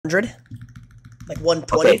100? Like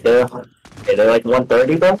 120? Okay, they're like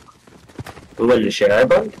 130, bro. We ready to share,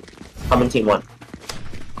 bro? I'm in team 1.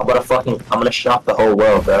 I'm gonna shock the whole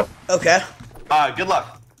world, bro. Okay. Good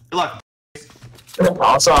luck. Good luck.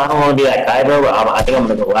 Also, I don't want to be that guy, bro, but I think I'm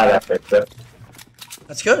gonna go live after it, bro.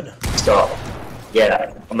 That's good. So,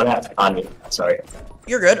 yeah, I'm gonna have to on you. Sorry.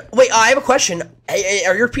 You're good. Wait, I have a question.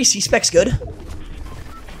 Are your PC specs good?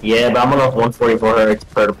 Yeah, but I'm on a 144 Hz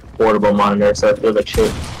per portable monitor, so it feels like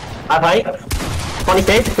shit. Height?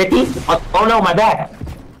 25? 50? Oh no, my back.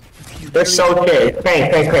 They're so shit.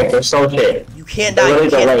 Crank. They're so shit. You can't die. You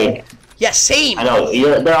can't. Delayed. Yeah, same. I know.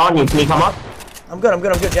 They're on you. Can you come up? I'm good,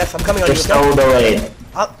 Jeff. I'm coming on you. you. They're so delayed.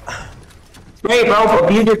 Great, bro.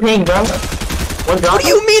 Abuse your ping, bro. What do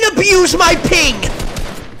you mean abuse my ping?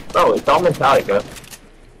 Bro, it's all mentality, bro.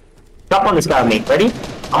 Jump on this guy with me. Ready?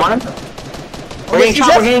 I'm on him. We're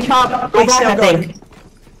getting chopped. Go back, I think.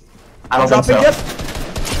 I don't think so. Jeff?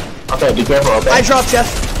 Okay, be careful, okay? I dropped Jeff.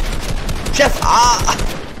 Jeff,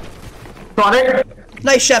 Got it.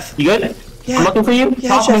 Nice, Jeff. You good? Yeah. I'm looking for you.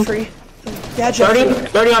 Yeah, Jeffrey. Yeah, Jeffrey.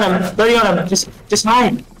 30 on him. 30 on him. Just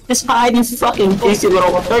hide. Just hide, you fucking tasty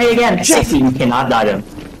little. 30 again. 60. You cannot die to him.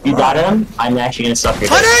 You die to him, I'm actually gonna suck your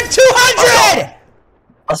dick. 100, 200!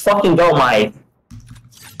 Let's fucking go, Mike.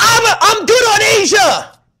 I'm good on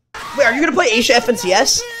Asia! Wait, are you gonna play Asia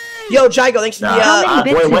FNCS? Yo, Jigo, thanks for the, How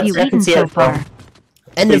many bits have you eaten so far?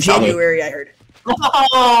 End of January, I heard.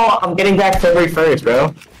 Oh, I'm getting back February 1st,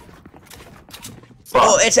 bro. Fuck.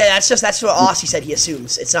 Oh, that's what Aussie said he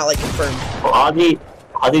assumes. It's not, like, confirmed. Well, Aussie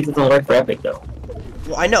doesn't work for Epic, though.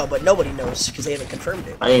 Well, I know, but nobody knows, because they haven't confirmed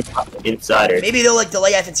it. I mean, insider. Maybe they'll, like,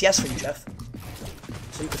 delay FNCS for you, Jeff.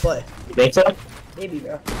 So you can play. You think so? Maybe,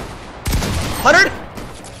 bro. 100?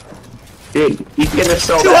 Dude, these kids are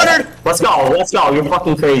so 200! bad. Let's go, you're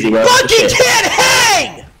fucking crazy, bro. Bucke can't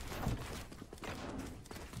hang!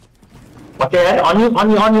 Watch your head, on you.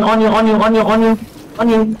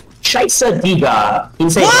 Scheisse Diga. Can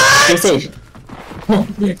you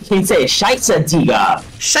say Scheisse Diga?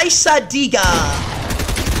 Scheisse Diga.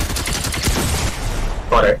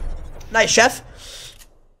 Butter. Nice, Chef.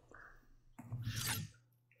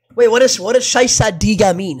 Wait, what does Scheisse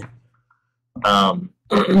Diga mean?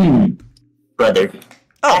 Brother.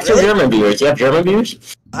 Oh, Ask your really? German viewers. You have German viewers?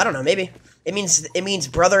 I don't know, maybe. It means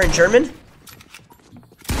brother in German?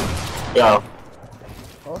 Yo.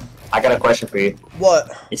 Huh? I got a question for you.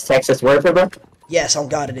 What? Is Texas worth it, bro? Yes, on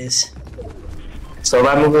God it is. So if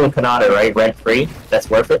I'm moving in Canada, right? Rent free? That's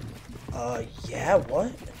worth it? Yeah,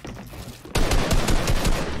 what?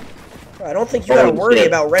 I don't think you gotta worry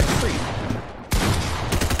about rent free.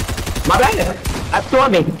 My bad. That's two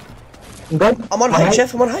on me. I'm good. I'm on height,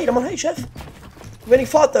 Jeff. I'm on height, Jeff. I'm getting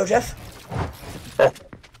fought though, Jeff.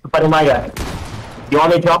 But my guy. You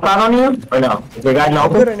want me to drop out on you? Or no? Is your guy no?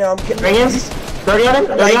 I'm good right now. I'm getting. Bring him. 30 on him?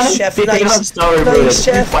 30 Nice, on him? Chef. 50 Nice. Nice,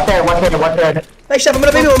 Chef. What there? Nice, Chef. I'm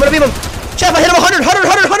gonna beam him. Chef, I hit him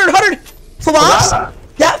 100. Full box?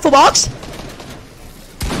 Yeah, full box.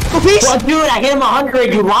 Full piece? Well, dude, I hit him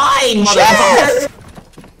 100. You lied, motherfucker.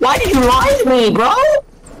 Why did you lie to me, bro?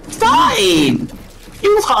 Fine.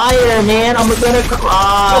 You higher, man. I'm gonna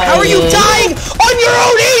cry. So how are you dying on your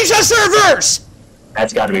own Asia servers?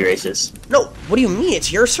 That's gotta be racist. No, what do you mean?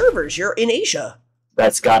 It's your servers. You're in Asia.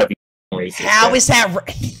 That's gotta be racist. How is that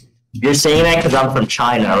You're saying that because I'm from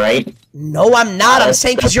China, right? No, I'm not. I'm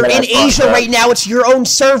saying because you're in Asia right now. It's your own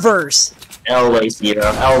servers. L-Lacy, bro.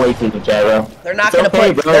 L-Lacy in the chat, bro. They're not gonna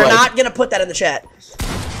put. They're not gonna put that in the chat.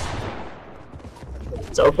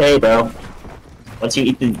 It's okay, bro. Once you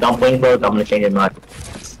eat the dumpling, bro, I'm gonna change your mind.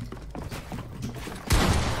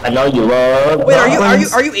 I know you love. Wait,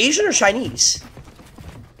 are you Asian or Chinese?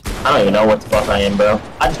 I don't even know what the fuck I am, bro.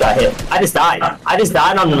 I just got hit. I just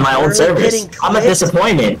died on my own service. I'm a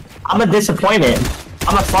disappointment. I'm a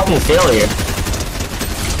fucking failure.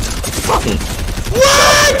 Fucking.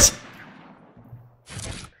 What?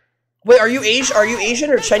 Wait, are you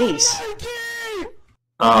Asian or Chinese?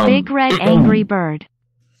 Big red angry bird.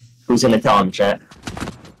 Who's gonna tell him, chat?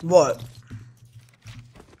 What?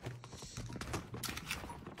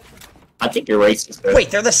 I think you're racist, bro.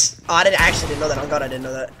 Wait, they're the. Oh, I actually didn't know that. Oh God, I didn't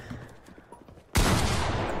know that.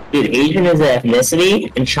 Dude, Asian is an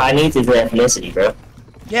ethnicity, and Chinese is an ethnicity, bro.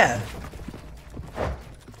 Yeah.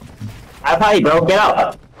 High height, bro. Get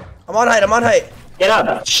up. I'm on height. Get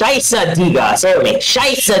up. Scheisse Diga. Say it with me.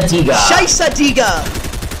 Scheisse Diga. Scheisse Diga.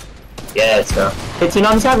 Yeah, let's go. 15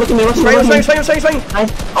 on the side. Look at me. Swing.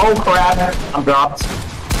 Nice. Oh, crap. I'm dropped.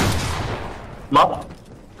 I'm up.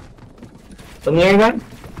 Look me here, guy.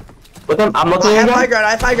 With him, I'm looking at him. I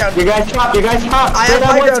have high ground. You guys chop. I have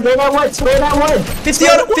high ground. Spray that wood. 50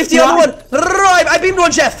 on the one. I beamed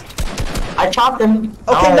one, Jeff. I chopped him.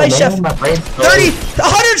 Okay, nice, Jeff. 30.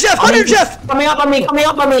 100, Jeff. 100, Jeff. Coming up on me.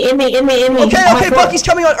 In me. Okay, Bucky's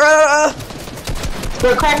coming on.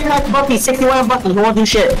 Crack, Bucke. 60 way on Bucke. He won't do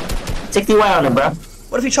shit. 60 way on him, bro.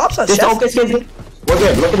 What if he chops us, Just Jeff? Okis kid. We're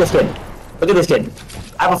good. Look at this kid.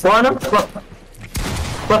 I have a 4 on him.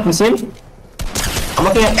 Look, you see him? I'm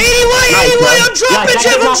looking at 80 way, I'm dropping,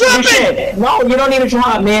 Jeff, I'm dropping! No, you don't need to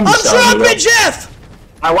drop, man. I'm dropping, Jeff!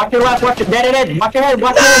 Alright, watch your left, watch your head. Watch your head.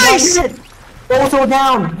 Also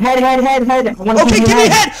down. Head. Okay, give me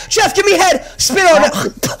head! Jeff, give me head! Spin on it!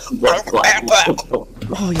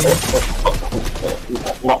 Oh, yeah.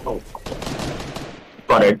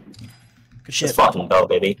 Buttered. Good shit. Let's fucking go,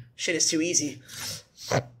 baby. Shit is too easy.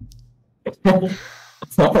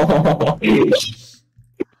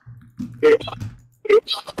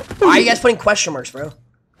 Why are you guys putting question marks, bro?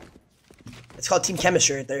 It's called team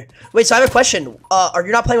chemistry right there. Wait, so I have a question. Are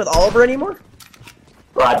you not playing with Oliver anymore?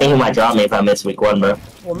 Bro, I think he might drop me if I miss week 1, bro.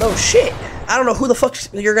 Well, no shit. I don't know who the fuck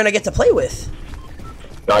you're gonna get to play with.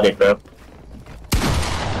 Got it, bro.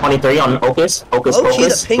 23 on Okis. Okis, okay,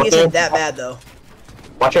 the ping isn't that bad, though.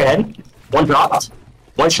 Watch your head. One dropped.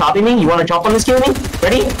 One chopping me. You want to jump on this kid with me?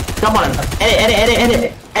 Ready? Jump on him.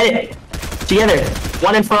 Edit. Together.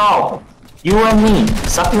 One and for all. You and me.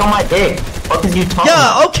 Sucking on my dick. What is you talking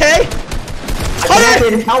about? Yeah, okay.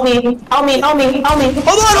 Help me. Hold on, I'm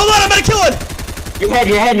gonna kill him. Your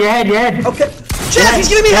head. Okay. Jeff, he's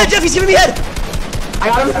giving me head. I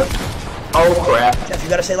got him. Oh, crap. Jeff, you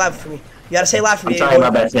gotta say loud for me. I'm trying my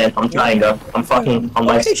best, man. I'm trying, though. I'm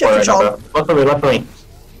life support right now, bro. Look for me.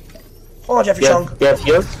 Hold on, Jeffrey Chong.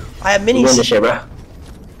 You? I have minis. You win this shit, bro.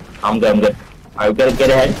 I'm good. Alright, we gotta get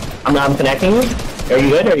ahead. I'm connecting you. Are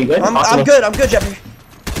you good? I'm good, Jeffrey.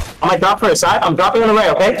 I might drop for a side. I'm dropping on the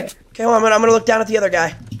right, okay? Okay, hold on, I'm gonna look down at the other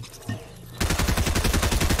guy.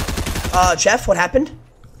 Jeff, what happened?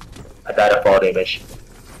 I died of fall damage.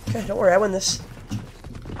 Okay, don't worry, I win this.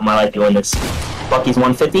 I might like doing this. Bucky's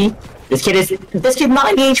 150. This kid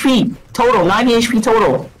 90 HP total. 90 HP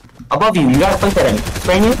total. Above you. You gotta fight that in.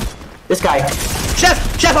 Spraying you. This guy.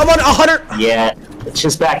 Jeff, I'm on 100. Yeah.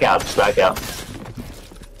 Just back out.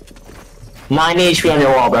 90 HP on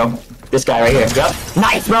your wall, bro. This guy right here. Yep.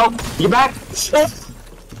 Nice, bro. You're back.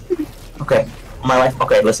 Okay. My life.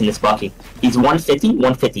 Okay, listen, this Bucke. He's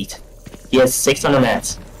 150. He has 600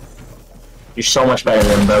 mats. You're so much better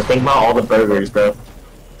than him, bro. Think about all the burgers, bro.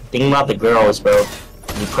 Think about the girls, bro.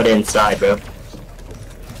 You put it inside, bro.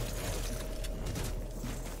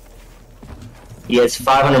 He has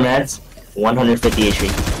 500 mats, 150 HP.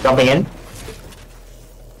 Jumping in.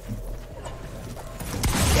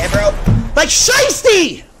 Yeah, bro. Like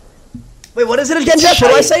Shiesty! Wait, what is it again, Jeff?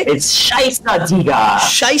 What do I say? It's Shiesta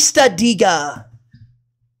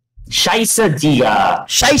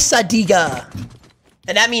Diga.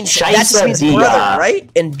 And that means brother, right?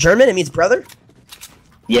 In German, it means brother?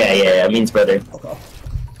 Yeah, it means brother. Okay.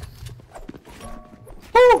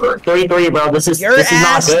 33, bro. This is Your this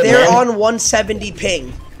ass, is not good, they're man. on 170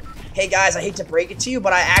 ping. Hey guys, I hate to break it to you,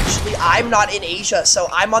 but I'm not in Asia, so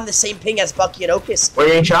I'm on the same ping as Bucke and Okis.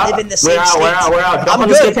 We're in shop. Live in the same We're out. I'm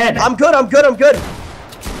good. I'm good.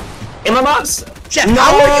 In my box. Jeff,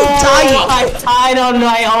 how are you dying? I died on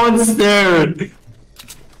my own, dude.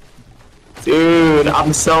 Dude,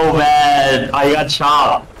 I'm so mad. I got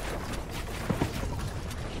chopped.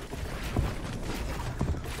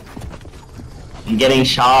 I'm getting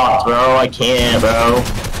chopped, bro. I can't, bro.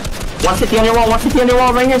 150 on your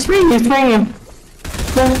wall, right here. He's spraying him.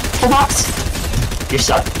 Full box. You're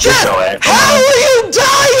sucked. You're so bad. How are you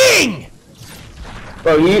dying?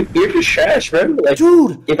 Bro, you're just trash, bro. Like,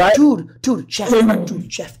 dude,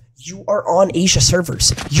 Jeff, you are on Asia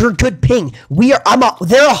servers. You're good ping. They're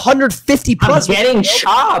 150 plus. I'm getting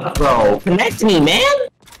chopped, bro. Connect me, man.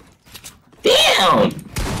 Damn.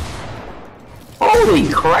 Holy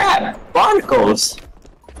crap. Barnacles.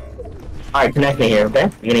 Alright, connect me here, okay?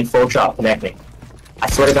 I'm getting full chop. Connect me. I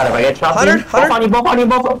swear to God, if I get chopped, both on you.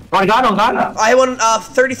 Oh my God, I won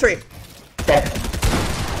 33. Okay.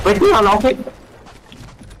 Wait me on, okay?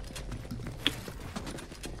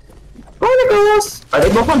 Barnacles. Are they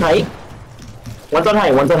both on height? One's on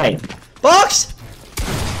height. Box!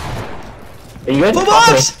 Are you good? Full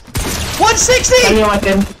box! 160!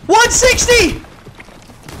 160!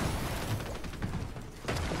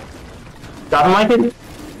 Drop him, Mike.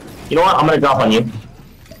 You know what? I'm gonna drop on you.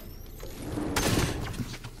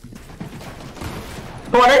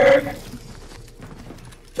 200!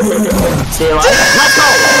 See you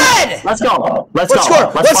later. Let's go. Let's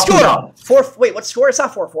go. What score? 4. Wait, what score? It's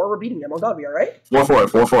not 4-4. We're beating them. Oh God, we all right?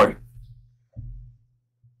 4-4.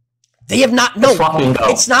 They have not. No,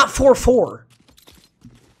 it's not 4-4.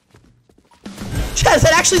 Chad, is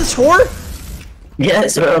that actually the score?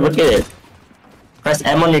 Yes, bro. Look at it. Press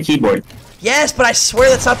M on your keyboard. Yes, but I swear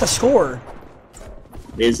that's not the score.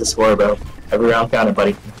 It is the score, bro. Every round counted,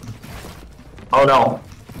 buddy. Oh no.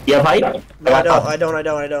 You have height? No, I don't. I'm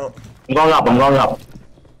going up. I'm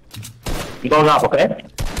going up, okay?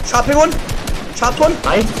 Chopping one. Chopped one.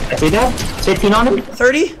 Nice. I see that. 15 on him.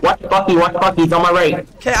 30. Watch Bucky. He's on my right.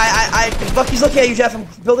 Okay, Bucky's looking at you, Jeff. I'm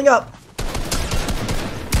building up.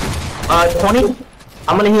 20.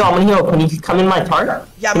 I'm gonna heal. Can you come in my target?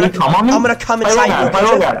 Yeah, Can you come on me? I'm gonna come inside you.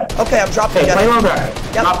 Okay, I'm dropping. Okay, play over there.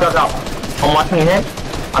 Yep. Drop. I'm watching your head.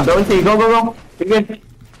 I'm going to you. Go. You're good.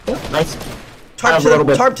 Nice.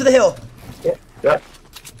 Tarp to the hill. Yeah.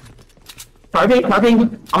 Tarping.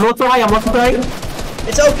 I'm looking right.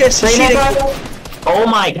 It's Okis. He's cheating. Oh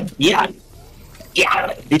my God. Yeah.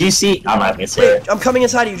 Did you see? I'm not gonna say it. I'm coming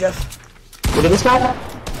inside of you, Jeff. Look at this guy.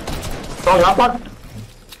 Going up one.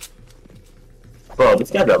 Bro,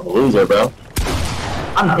 this guy's a loser, bro.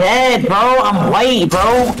 I'm dead, bro. I'm white,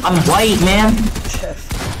 bro. I'm white, man. Jeff.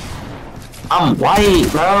 I'm white,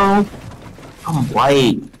 bro. I'm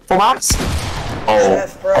white. Full box? Oh,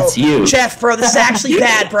 Jeff, bro. That's you. Jeff, bro, this is actually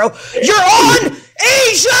bad, bro. You're on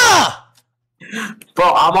Asia!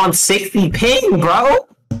 Bro, I'm on 60 ping, bro.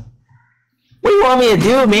 What do you want me to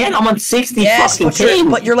do, man? I'm on 60 fucking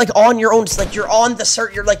ping. But you're like on your own, like you're on the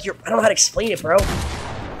cert, you're I don't know how to explain it, bro.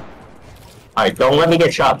 Alright, don't let me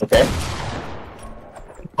get shot, okay?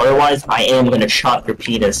 Otherwise, I am gonna chop your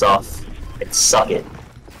penis off and suck it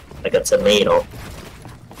like a tomato.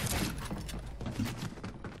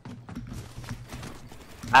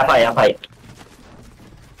 Half height.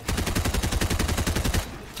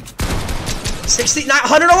 60,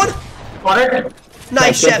 100 on one? 100?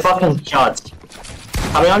 Nice, Jeff. Fucking shots.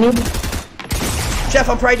 Coming on you? Jeff,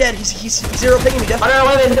 I'm probably dead. He's zero pinging me, Jeff.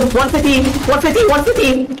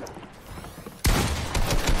 150.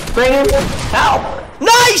 Bring him. Help!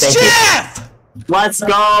 Nice, Jeff! Let's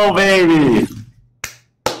go, baby.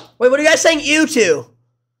 Wait, what are you guys saying you to?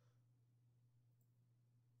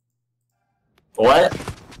 What?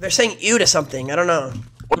 They're saying you to something. I don't know.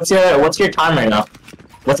 What's your time right now?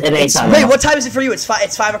 What's NA time? Wait, what time is it for you? It's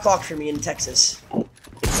 5 o'clock for me in Texas.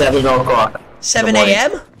 It's 7 o'clock. 7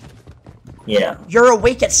 a.m.? Yeah. You're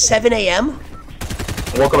awake at 7 a.m.?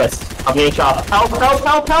 Woke up. I'm getting chopped. Help! 100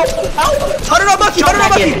 on Bucky!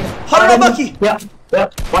 100 on Bucky! Yep.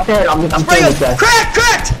 Watch your head. I'm killing this guy.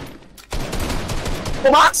 Cracked!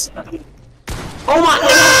 Full box! Oh my!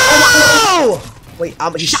 Wait,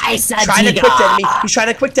 he's trying to quick dead me. He's trying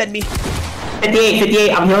to quick dead me.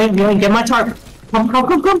 58. I'm healing. Get my tarp.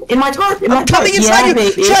 Come. In my tarp. I'm coming inside you.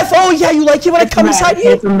 Baby. Jeff, oh yeah, you like it when I come inside you?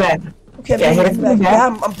 Hit from back. Okay, I'm hitting from back.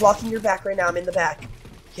 Yeah, I'm blocking your back right now. I'm in the back.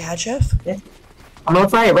 Yeah, Jeff? Yeah. I'm gonna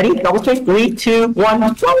fire. Ready? Double kick. 3, 2, 1. Go.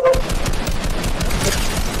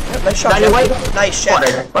 Yep, nice shot, Jeff. Nice, Jeff.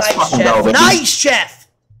 Nice, Jeff.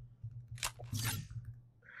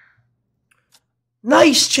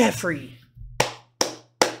 Nice, Jeffrey.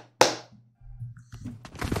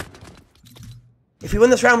 If we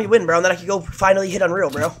win this round, we win, bro, and then I can go finally hit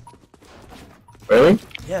Unreal, bro. Really?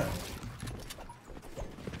 Yeah.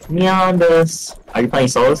 Me on this. Are you playing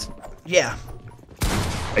solos? Yeah.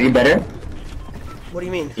 Are you better? What do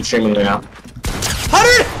you mean? You're streaming right now.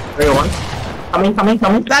 100! 3-1. Coming.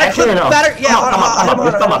 Batter,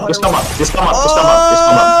 yeah. Just come up.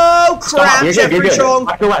 Oh, crap, Jeffrey Chong.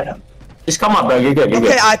 Just come up, bro. You're good.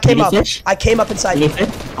 Okay, I came up. Fish? I came up inside you. Need fish?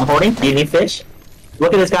 I'm holding. Do you need fish?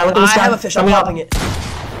 Look at this guy. I have a fish. I'm popping it.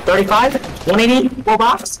 35, 180, full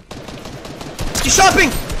box. He's shopping.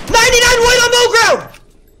 99 white on low ground.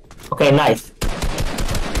 Okay, nice.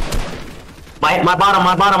 My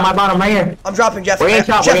bottom, right here. I'm dropping, Jeff.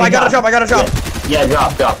 Jeff, I gotta drop. Yeah,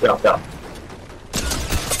 drop.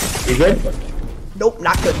 You good? Nope,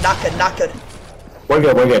 not good. We're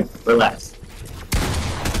good. Relax.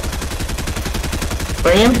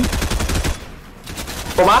 Bring him.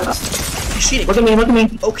 Full box. He's cheating. Look at me.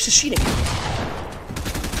 Okis is cheating.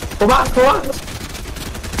 Full box.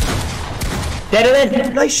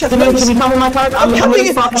 Dead. Nice, Jeff. Can you come in my card? I'm coming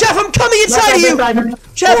in. Jeff, I'm coming inside of you.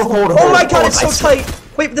 Jeff. Oh my God, it's so tight.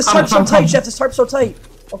 Wait, this tarp's so tight, Jeff. This tarp's so tight.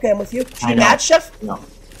 Okay, I'm with you. Should we match, Jeff? No.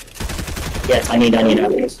 Yes, I need it.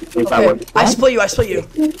 Okay. I split you.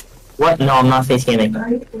 What? No, I'm not face gaming.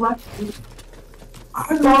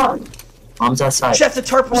 Bombs outside. Jeff, the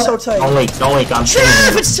tarp was so tight. Don't leak, I'm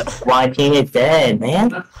Jeff, it's so... Why teammate dead, man?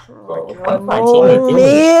 No,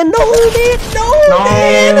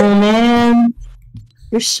 man.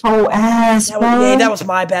 You're so ass, bro. Yeah, that was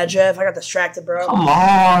my bad, Jeff. I got distracted, bro. Come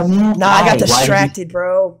on, man. Nah, I got distracted,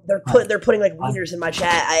 bro. They're putting like wieners in my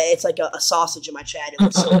chat. It's like a sausage in my chat. It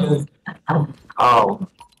looks so good. Oh,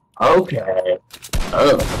 okay.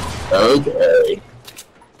 Oh, okay.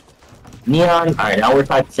 Neon. Alright, now we're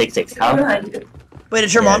 5-6-6. How did I do? Wait,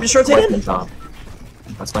 did your mom just rotate in?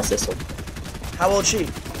 That's my sister. How old is she?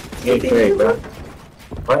 8th grade, bro.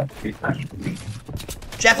 What?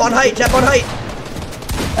 Jeff on height, Jeff on height.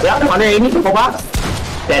 Yeah, 180 full box.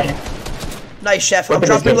 Dead. Nice, Chef. I'm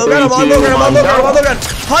dropping low gun. I'm on low gun. I'm on low gun. I'm on low gun.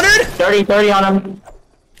 100? 30 on him.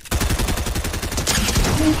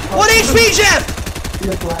 1 HP, Jeff!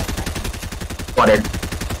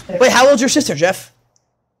 100. Wait, how old's your sister, Jeff?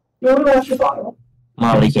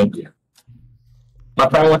 Mom leaking. My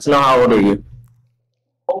friend wants to know how old are you?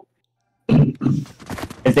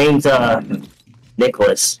 His name's,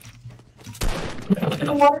 Nicholas.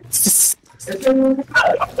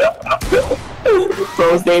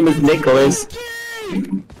 Bro's name is Nicholas.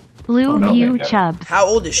 Blue View Chubbs. How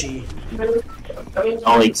old is she?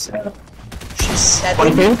 Only She's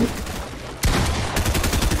 7. 22?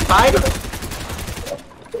 5?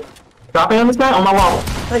 Dropping on this guy on my wall.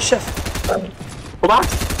 Nice, Chef. Full box.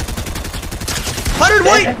 100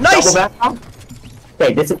 white! Nice!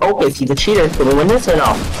 Okay, this is Okis. He's a cheater. Can we win this or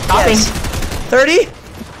no? Stopping. Yes. 30?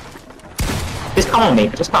 Just come on me.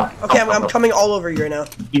 Just come. Okay, I'm coming all over you right now.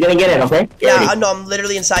 You're gonna get it, okay? Yeah, no, I'm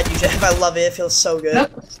literally inside you, Jeff. I love it. It feels so good.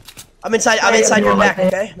 I'm inside your back,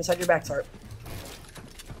 okay? I'm inside your back, Tarp.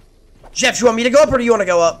 Jeff, do you want me to go up or do you want to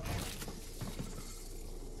go up?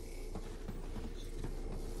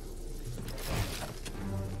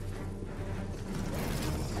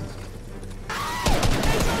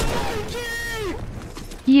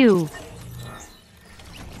 You.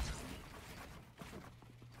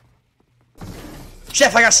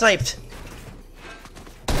 Jeff, I got sniped.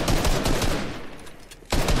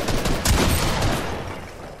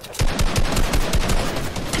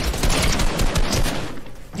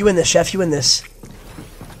 You win this, Chef. You win this.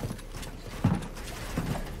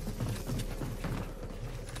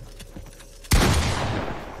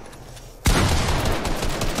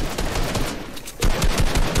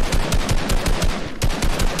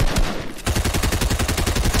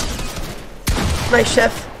 Nice,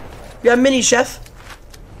 Chef. You have mini, Chef.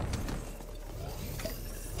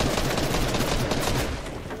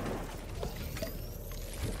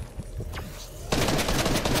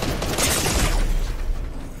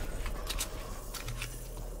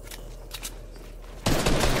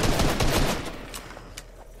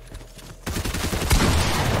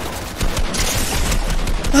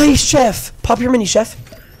 Nice, Chef. Pop your mini, Chef.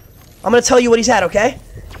 I'm gonna tell you what he's at, okay?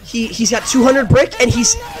 He's got 200 brick, and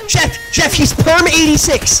he's... Jeff, he's perm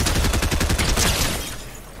 86!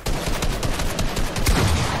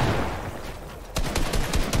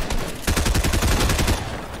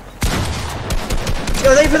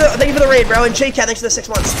 Yo, thank you for the raid, bro, and JCat, thanks for the 6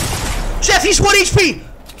 months. Jeff, he's 1 HP!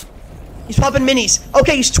 He's popping minis.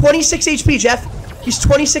 Okay, he's 26 HP, Jeff. He's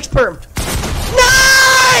 26 perm.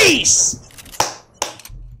 Nice!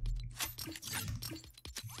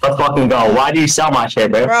 Let's fucking go. Why do you sell my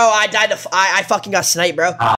shit, bro? Bro, I fucking got sniped, bro.